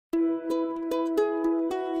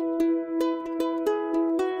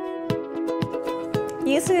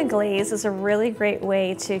Using a glaze is a really great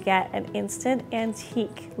way to get an instant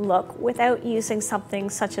antique look without using something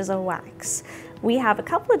such as a wax. We have a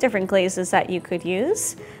couple of different glazes that you could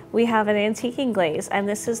use. We have an antiquing glaze, and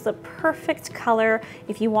this is the perfect color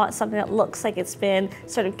if you want something that looks like it's been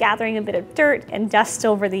sort of gathering a bit of dirt and dust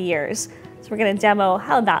over the years. So we're going to demo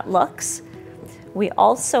how that looks. We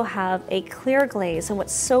also have a clear glaze, and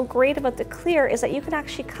what's so great about the clear is that you can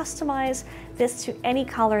actually customize this to any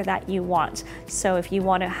color that you want. So if you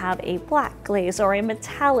want to have a black glaze or a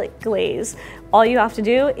metallic glaze, all you have to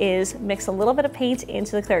do is mix a little bit of paint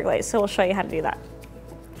into the clear glaze. So we'll show you how to do that.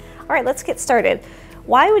 All right, let's get started.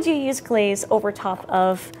 Why would you use glaze over top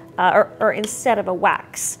of, or instead of a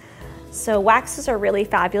wax? So waxes are really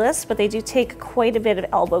fabulous, but they do take quite a bit of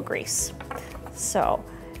elbow grease. So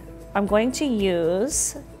I'm going to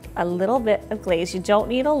use a little bit of glaze. You don't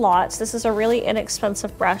need a lot. This is a really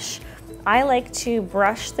inexpensive brush. I like to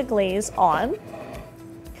brush the glaze on,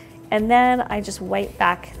 and then I just wipe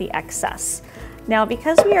back the excess. Now,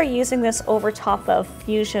 because we are using this over top of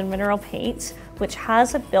Fusion mineral paint, which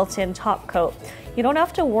has a built-in top coat, you don't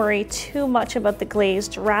have to worry too much about the glaze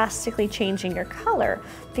drastically changing your color,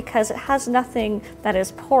 because it has nothing that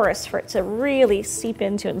is porous for it to really seep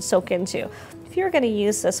into and soak into. If you're going to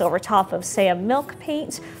use this over top of, say, a milk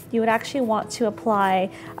paint, you would actually want to apply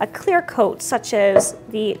a clear coat such as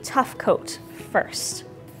the tough coat first.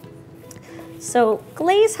 So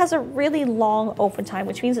glaze has a really long open time,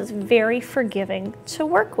 which means it's very forgiving to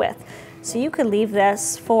work with. So you could leave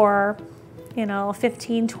this for,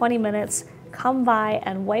 15, 20 minutes, come by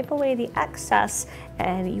and wipe away the excess,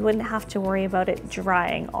 and you wouldn't have to worry about it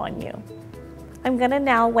drying on you. I'm gonna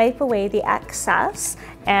now wipe away the excess,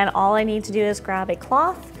 and all I need to do is grab a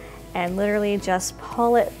cloth and literally just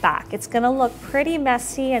pull it back. It's gonna look pretty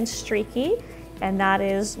messy and streaky, and that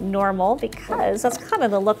is normal because that's kind of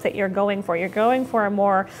the look that you're going for. You're going for a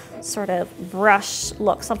more sort of brushed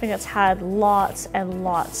look, something that's had lots and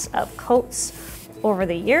lots of coats over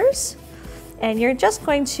the years. And you're just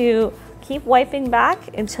going to keep wiping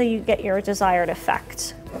back until you get your desired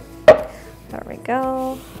effect. There we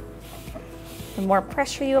go. The more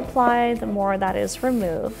pressure you apply, the more that is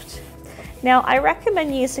removed. Now, I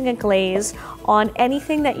recommend using a glaze on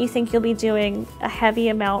anything that you think you'll be doing a heavy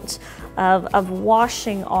amount of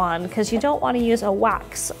washing on, because you don't want to use a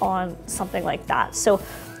wax on something like that. So,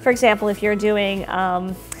 for example, if you're doing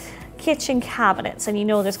kitchen cabinets and you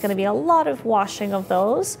know there's going to be a lot of washing of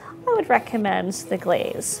those, I would recommend the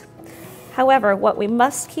glaze. However, what we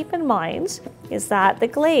must keep in mind is that the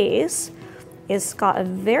glaze it's got a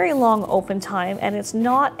very long open time, and it's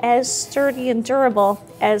not as sturdy and durable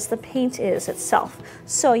as the paint is itself.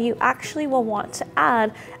 So you actually will want to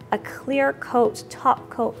add a clear coat, top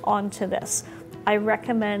coat onto this. I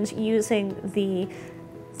recommend using the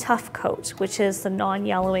tough coat, which is the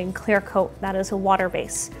non-yellowing clear coat that is a water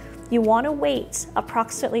base. You want to wait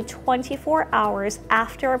approximately 24 hours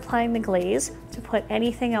after applying the glaze to put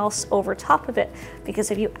anything else over top of it, because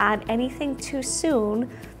if you add anything too soon,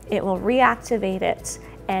 it will reactivate it,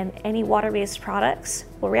 and any water-based products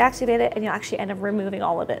will reactivate it, and you'll actually end up removing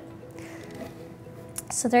all of it.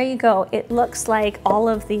 So there you go. It looks like all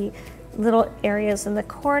of the little areas in the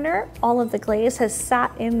corner, all of the glaze has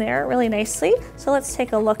sat in there really nicely. So let's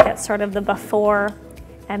take a look at sort of the before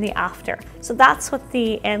and the after. So that's what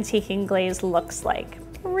the antiquing glaze looks like.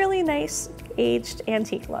 A really nice aged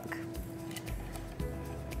antique look.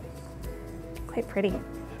 Quite pretty.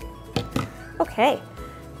 Okay.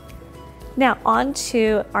 Now on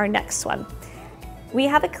to our next one. We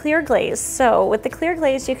have a clear glaze. So with the clear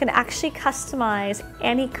glaze, you can actually customize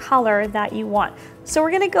any color that you want. So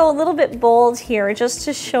we're gonna go a little bit bold here just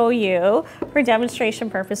to show you, for demonstration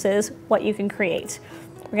purposes, what you can create.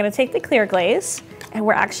 We're gonna take the clear glaze, and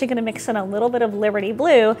we're actually gonna mix in a little bit of Liberty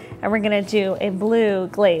Blue, and we're gonna do a blue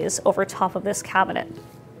glaze over top of this cabinet.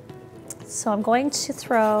 So I'm going to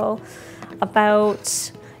throw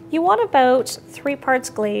you want about 3 parts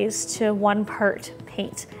glaze to 1 part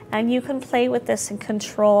paint. And you can play with this and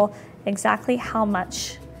control exactly how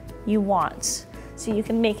much you want. So you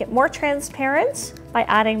can make it more transparent by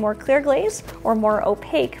adding more clear glaze, or more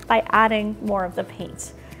opaque by adding more of the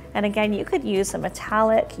paint. And again, you could use a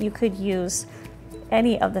metallic, you could use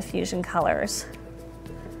any of the Fusion colors.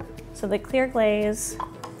 So the clear glaze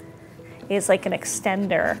is like an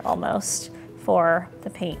extender almost for the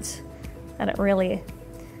paint, and it really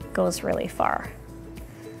goes really far.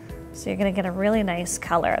 So you're gonna get a really nice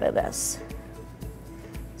color out of this.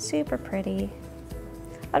 Super pretty.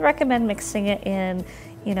 I'd recommend mixing it in,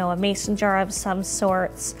 a mason jar of some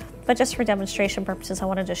sorts, but just for demonstration purposes, I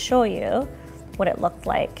wanted to show you what it looked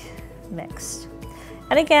like mixed.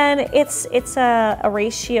 And again, it's a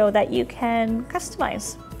ratio that you can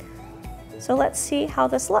customize. So let's see how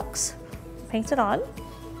this looks. Paint it on.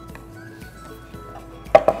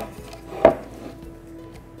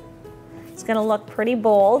 It's gonna look pretty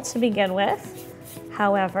bold to begin with.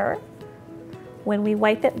 However, when we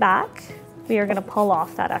wipe it back, we are gonna pull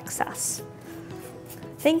off that excess.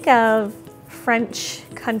 Think of French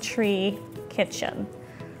country kitchen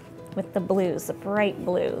with the blues, the bright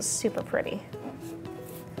blues, super pretty.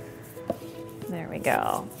 There we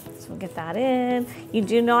go. So we'll get that in. You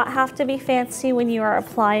do not have to be fancy when you are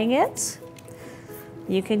applying it.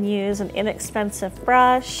 You can use an inexpensive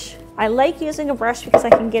brush. I like using a brush because I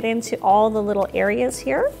can get into all the little areas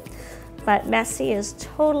here, but messy is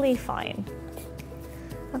totally fine.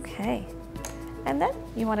 Okay, and then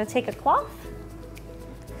you want to take a cloth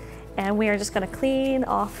and we are just going to clean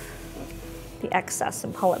off the excess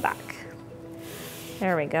and pull it back.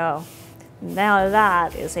 There we go. Now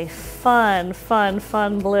that is a fun, fun,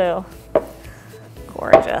 fun blue.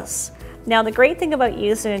 Gorgeous. Now the great thing about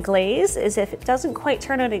using a glaze is if it doesn't quite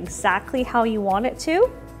turn out exactly how you want it to,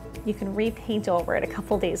 you can repaint over it a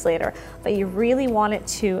couple days later, but you really want it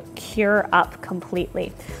to cure up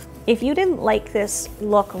completely. If you didn't like this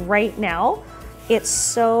look right now, it's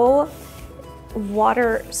so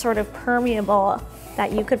water sort of permeable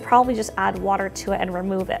that you could probably just add water to it and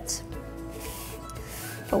remove it.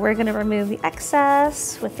 But we're gonna remove the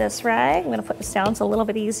excess with this rag. I'm gonna put this down, it's a little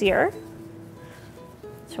bit easier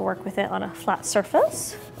to work with it on a flat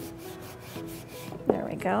surface. There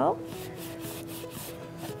we go.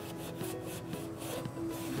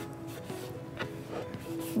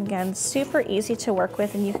 Again, super easy to work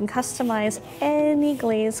with, and you can customize any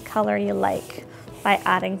glaze color you like by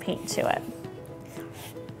adding paint to it.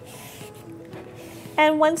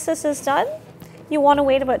 And once this is done, you want to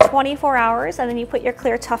wait about 24 hours and then you put your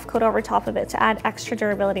clear tough coat over top of it to add extra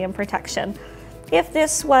durability and protection. If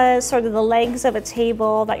this was sort of the legs of a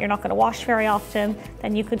table that you're not going to wash very often,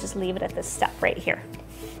 then you could just leave it at this step right here.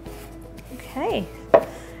 Okay,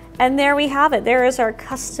 and there we have it. There is our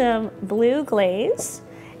custom blue glaze,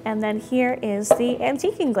 and then here is the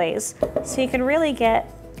antiquing glaze. So you can really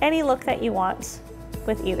get any look that you want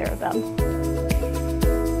with either of them.